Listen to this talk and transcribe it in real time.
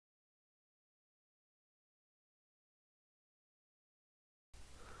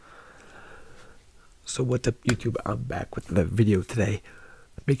So what's up, YouTube? I'm back with another video today.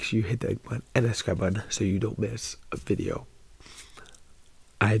 Make sure you hit the like button and the subscribe button so you don't miss a video.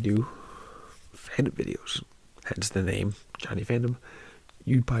 I do fandom videos, hence the name Johnny Fandom.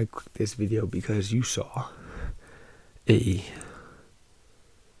 You'd probably click this video because you saw a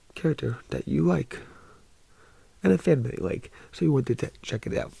character that you like and a fandom that you like, so you wanted to check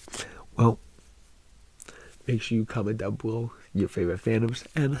it out. Well, make sure you comment down below your favorite fandoms,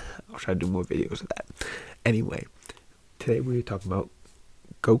 and I'll try to do more videos of that. Anyway, today we're talking about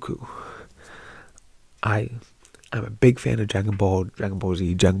Goku. I'm a big fan of Dragon Ball, Dragon Ball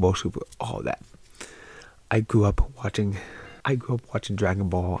Z, Dragon Ball Super, all that. I grew up watching Dragon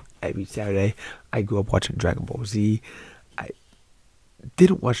Ball every Saturday. I grew up watching Dragon Ball Z. I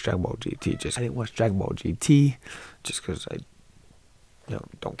didn't watch Dragon Ball GT. I didn't watch Dragon Ball GT just because I,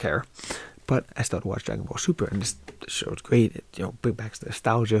 don't care. But I started watching Dragon Ball Super, and this show is great. It, brings back the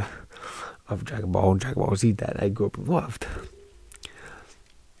nostalgia of Dragon Ball and Dragon Ball Z that I grew up and loved.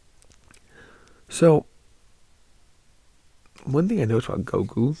 So, one thing I noticed about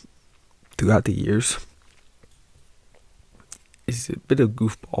Goku throughout the years is a bit of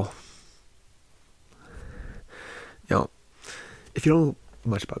goofball. If you don't know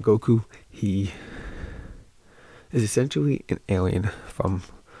much about Goku, he is essentially an alien from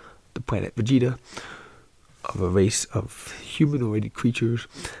the planet Vegeta, of a race of humanoid creatures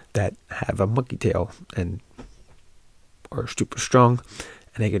that have a monkey tail and are super strong,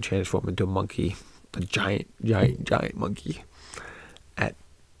 and they can transform into a monkey, a giant monkey, at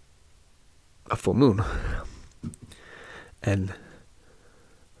a full moon. And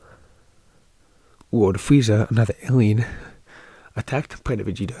Lord Frieza, another alien, attacked the planet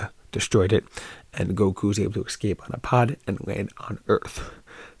Vegeta, destroyed it, and Goku was able to escape on a pod and land on Earth.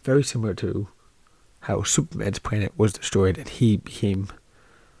 Very similar to how Superman's planet was destroyed and he came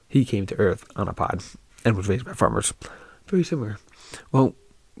to Earth on a pod and was raised by farmers. Very similar. Well,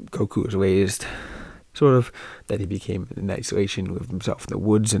 Goku was raised sort of, then he became in isolation, lived himself in the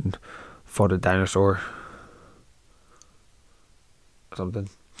woods and fought a dinosaur or something.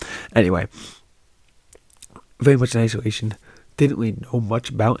 Anyway, very much in isolation, didn't really know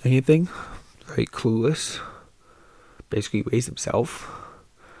much about anything, very clueless, basically raised himself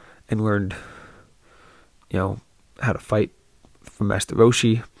and learned, how to fight from Master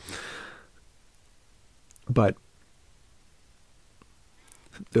Roshi. But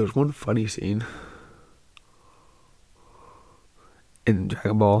there was one funny scene in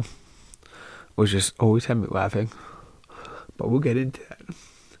Dragon Ball, which just always had me laughing. But we'll get into that,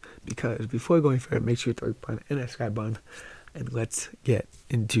 because before we go any further, make sure to like button and that subscribe button, and let's get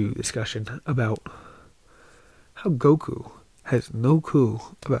into discussion about how Goku has no clue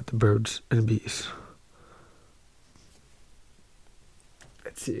about the birds and bees.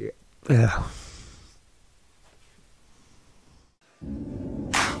 Let's see. Yeah.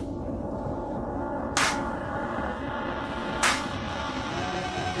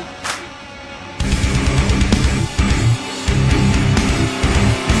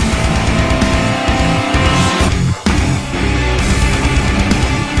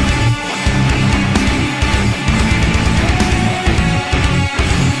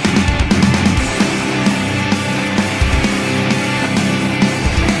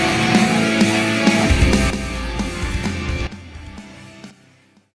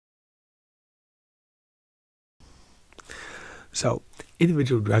 So,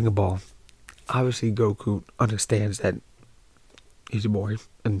 individual Dragon Ball, obviously Goku understands that he's a boy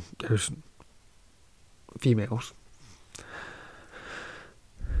and there's females.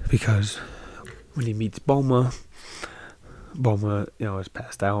 Because when he meets Bulma, is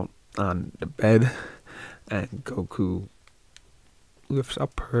passed out on the bed, and Goku lifts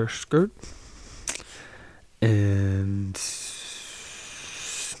up her skirt and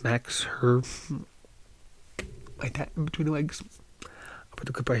smacks her like that in between the legs. I'll put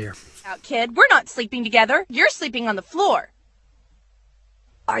the clip right here. Out, kid. We're not sleeping together. You're sleeping on the floor.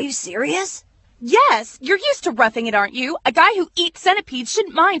 Are you serious? Yes, you're used to roughing it, aren't you? A guy who eats centipedes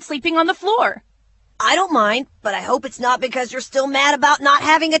shouldn't mind sleeping on the floor. I don't mind, but I hope it's not because you're still mad about not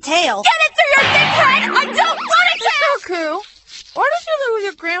having a tail. Get it through your thick head! I don't want a tail! Goku, why did you live with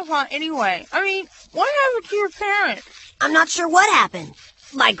your grandpa anyway? I mean, what happened to your parents? I'm not sure what happened.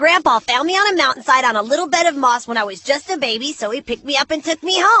 My grandpa found me on a mountainside on a little bed of moss when I was just a baby, so he picked me up and took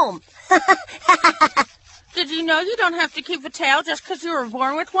me home. Did you know you don't have to keep a tail just because you were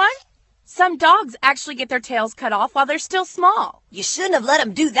born with one? Some dogs actually get their tails cut off while they're still small. You shouldn't have let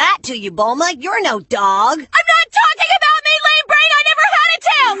him do that to you, Bulma. You're no dog. I'm not talking about me, lame brain! I never had a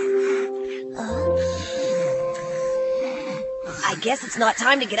tail! I guess it's not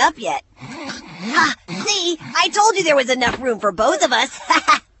time to get up yet. Ha! See? I told you there was enough room for both of us.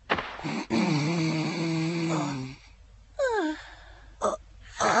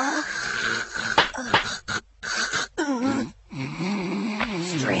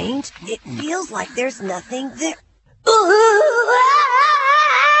 Strange. It feels like there's nothing there.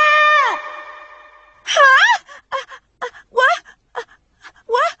 Huh? What?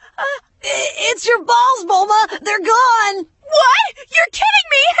 What? It's your balls, Bulma. They're gone. What? You're kidding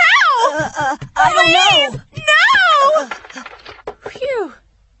me? How? I don't know. No! Phew.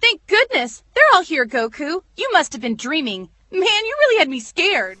 Thank goodness. They're all here, Goku. You must have been dreaming. Man, you really had me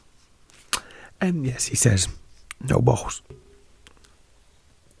scared. And yes, he says, no balls.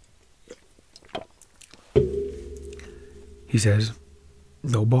 He says,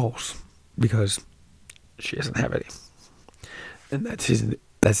 no balls, because she doesn't have any. And that's his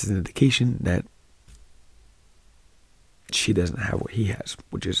indication that she doesn't have what he has,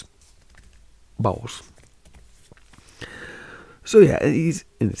 which is balls. So yeah, he's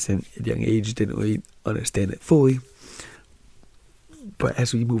innocent at a young age, didn't really understand it fully. But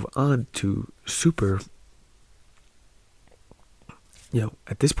as we move on to Super,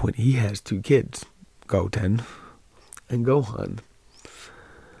 at this point he has 2 kids, Goten and Gohan.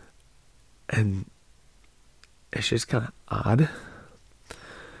 And it's just kind of odd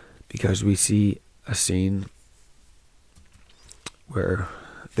because we see a scene where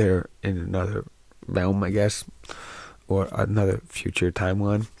they're in another realm, I guess, or another future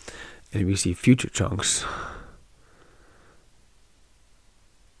timeline, and we see future Trunks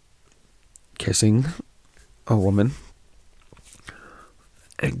kissing a woman,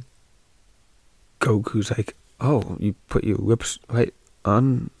 and Goku's like, oh, you put your lips right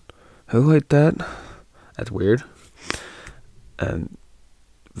on her like that? That's weird. And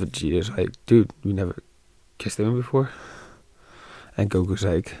Vegeta's like, dude, you never kissed a woman before? And Goku's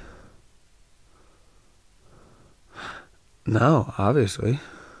like, no, obviously.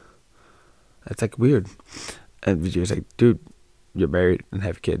 That's like weird. And Vegeta's like, dude, you're married and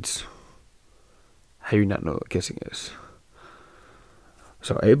have kids. How do you not know what kissing is?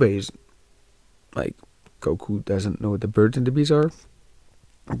 So everybody's like, Goku doesn't know what the birds and the bees are.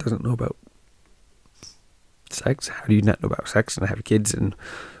 Doesn't know about sex. How do you not know about sex and have kids and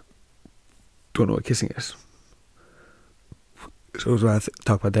don't know what kissing is? So as I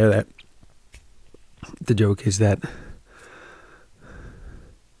talk about there, that the joke is that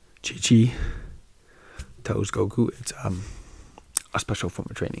Chi-Chi tells Goku it's a special form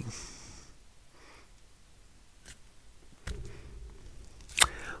of training.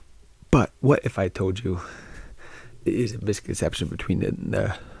 But what if I told you there is a misconception between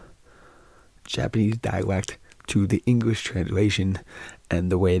the Japanese dialect to the English translation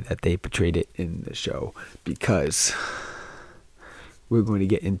and the way that they portrayed it in the show? Because we're going to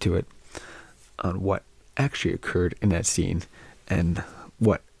get into it on what actually occurred in that scene and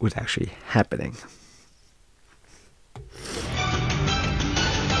what was actually happening.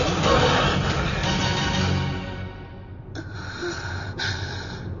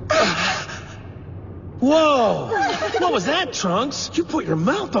 Whoa! What was that, Trunks? You put your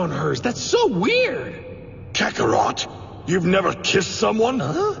mouth on hers. That's so weird. Kakarot, you've never kissed someone?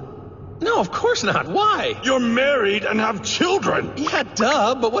 Huh? No, of course not. Why? You're married and have children. Yeah,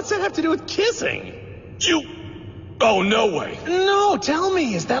 duh, but what's that have to do with kissing? You... Oh, no way. No, tell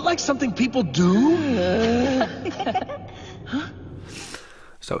me. Is that like something people do? Huh?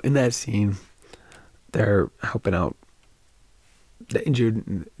 So in that scene, they're helping out the injured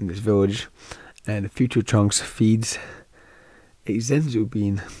in this village, and future Trunks feeds a Zenzu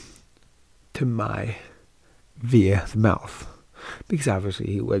bean to Mai via the mouth. Because obviously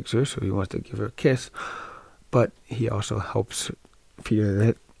he likes her, so he wants to give her a kiss. But he also helps feed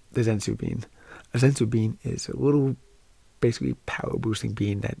her the Zenzu bean. A Zenzu bean is a little, basically, power boosting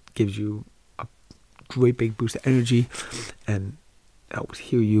bean that gives you a great big boost of energy and helps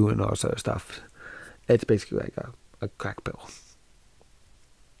heal you and all this other stuff. It's basically like a crack pill.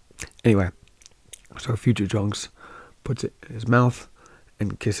 Anyway, so future Trunks puts it in his mouth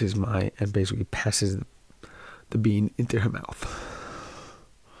and kisses Mai and basically passes the bean into her mouth.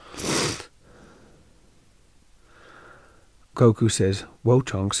 Goku says, "Whoa,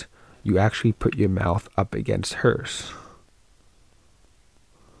 Trunks, you actually put your mouth up against hers."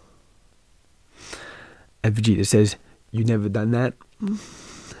 And Vegeta says, "You never done that?"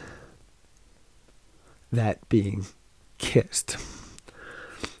 That being kissed.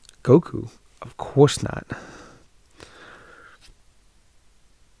 Goku, of course not.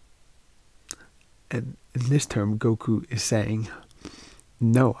 And in this term, Goku is saying,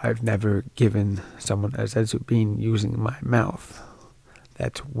 no, I've never given someone a Zenzu bean using my mouth.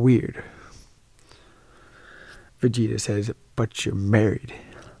 That's weird. Vegeta says, "But you're married."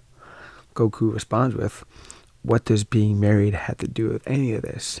 Goku responds with, "What does being married have to do with any of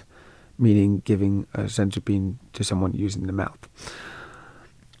this?" Meaning giving a senzu bean to someone using the mouth.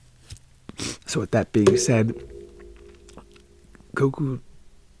 So with that being said,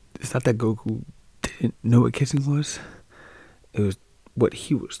 it's not that Goku didn't know what kissing was. It was what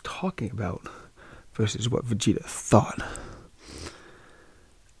he was talking about versus what Vegeta thought.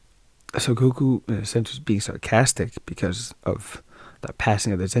 So Goku, in a sense, was being sarcastic because of the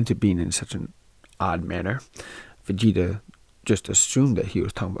passing of the senzu bean in such an odd manner. Vegeta just assumed that he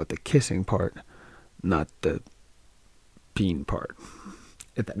was talking about the kissing part, not the bean part,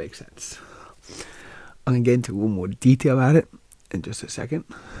 if that makes sense. I'm going to get into a little more detail about it in just a second.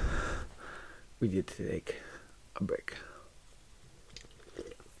 We need to take a break.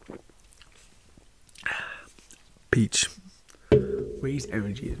 Peach. Raze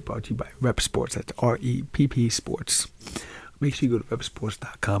Energy is brought to you by Rep Sports. That's REPP Sports. Make sure you go to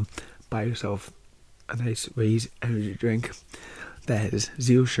repsports.com. Buy yourself a nice Raze Energy drink that has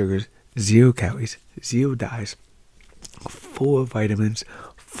 0 sugars, 0 calories, 0 dyes, full of vitamins,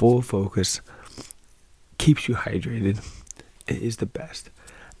 full of focus, keeps you hydrated. It is the best.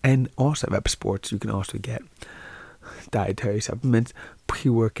 And also at Rep Sports, you can also get dietary supplements,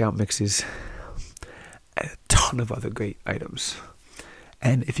 pre-workout mixes, and a ton of other great items.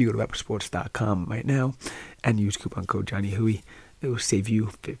 And if you go to repsports.com right now and use coupon code JohnnyHooey, it will save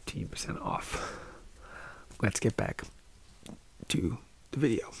you 15% off. Let's get back to the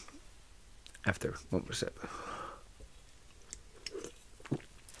video after 1%.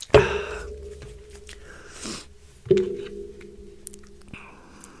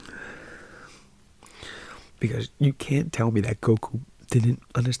 Because you can't tell me that Goku didn't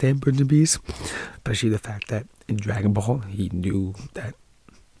understand birds and bees, especially the fact that in Dragon Ball he knew that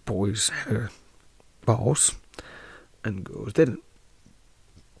boys had balls and girls didn't.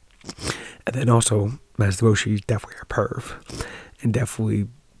 And then also, Master Roshi is definitely a perv and definitely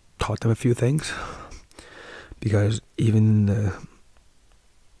taught them a few things, because even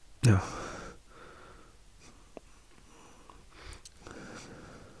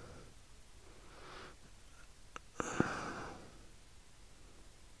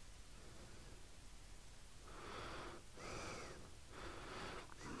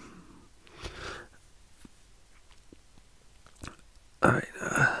Alright,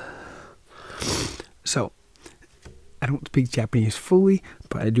 so I don't speak Japanese fully,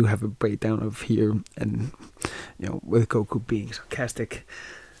 but I do have a breakdown of here, and with Goku being sarcastic,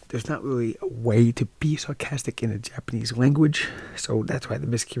 there's not really a way to be sarcastic in the Japanese language, so that's why the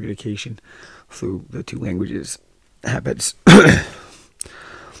miscommunication through the two languages happens.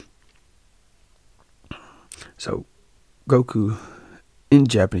 So Goku in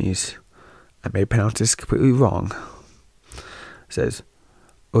Japanese, I may pronounce this completely wrong, says,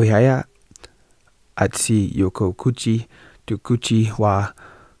 "Ohaya atsi yoko kuchi to kuchi wa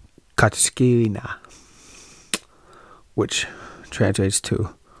katsuki na," which translates to,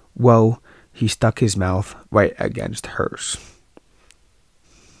 "Well, he stuck his mouth right against hers."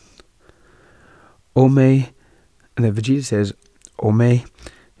 Ome, and then Vegeta says, "Ome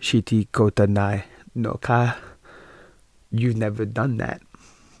shiti kotanai no ka," you've never done that.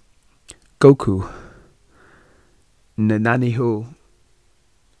 Goku, "Nananiho,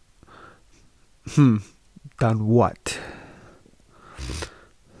 done what?"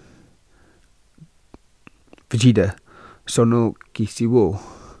 Vegeta, "Sono kisiwo,"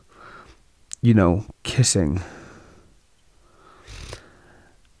 kissing.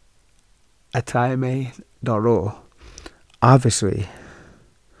 "Ataime daro," obviously,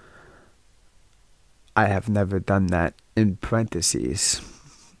 I have never done that, in parentheses.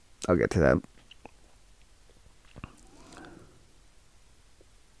 I'll get to that.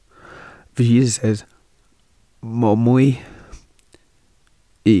 Vegeta says, "Momui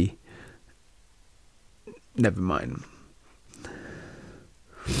e." Never mind.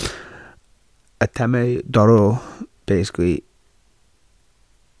 Atame daro, basically,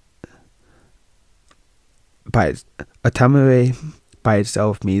 atame by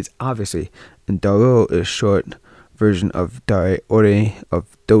itself means obviously, and daro is short version of dare ore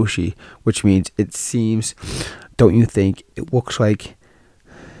of doshi, which means it seems, don't you think, it looks like.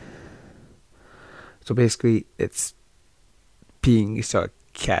 So basically, it's being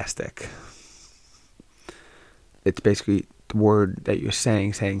sarcastic. It's basically the word that you're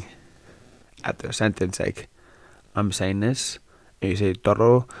saying after a sentence, like, I'm saying this, and you say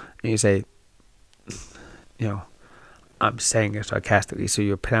doro, and you say, I'm saying it sarcastically. So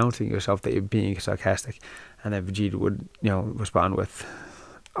you're pronouncing yourself that you're being sarcastic, and then Vegeta would, respond with,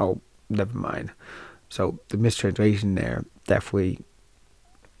 "Oh, never mind. So the mistranslation there definitely,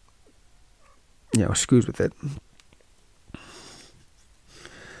 screws with it.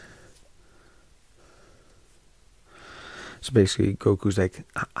 So basically, Goku's like,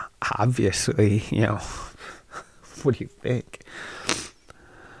 obviously, what do you think?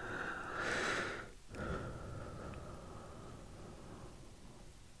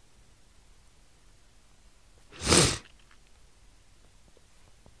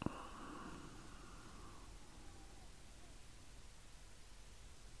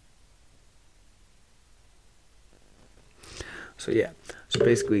 So yeah, so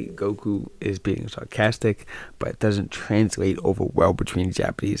basically Goku is being sarcastic, but it doesn't translate over well between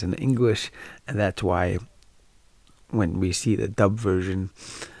Japanese and English, and that's why when we see the dub version,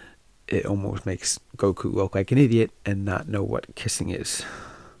 it almost makes Goku look like an idiot and not know what kissing is.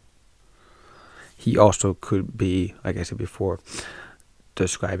 He also could be, like I said before,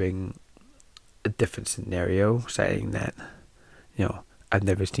 describing a different scenario, saying that, I've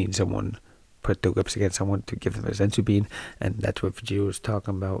never seen someone put their lips against someone to give them a senzu bean, and that's what Vegeta was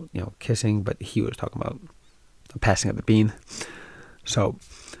talking about, kissing, but he was talking about passing of the bean. So,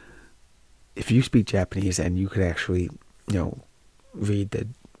 if you speak Japanese and you could actually, read the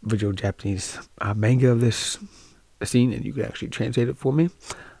original Japanese manga of this scene, and you could actually translate it for me,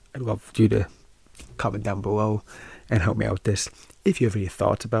 I'd love you to comment down below and help me out with this. If you have any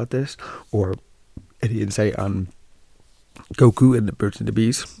thoughts about this, or any insight on Goku and the Birds and the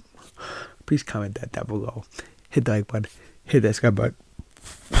Bees, please comment that down below. Hit the like button, hit that subscribe button.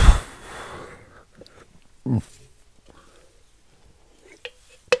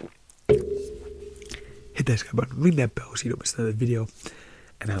 Hit that subscribe button, ring that bell so you don't miss another video,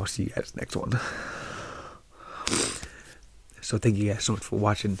 and I will see you guys next one. So thank you guys so much for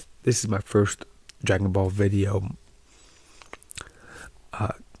watching. This is my first Dragon Ball video,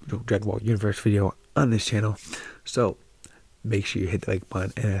 Dragon Ball Universe video on this channel. So make sure you hit the like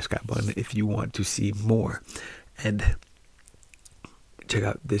button and that subscribe button if you want to see more. And check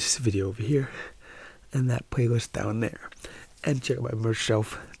out this video over here and that playlist down there. And check out my merch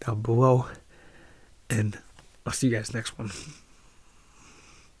shelf down below. And I'll see you guys next one.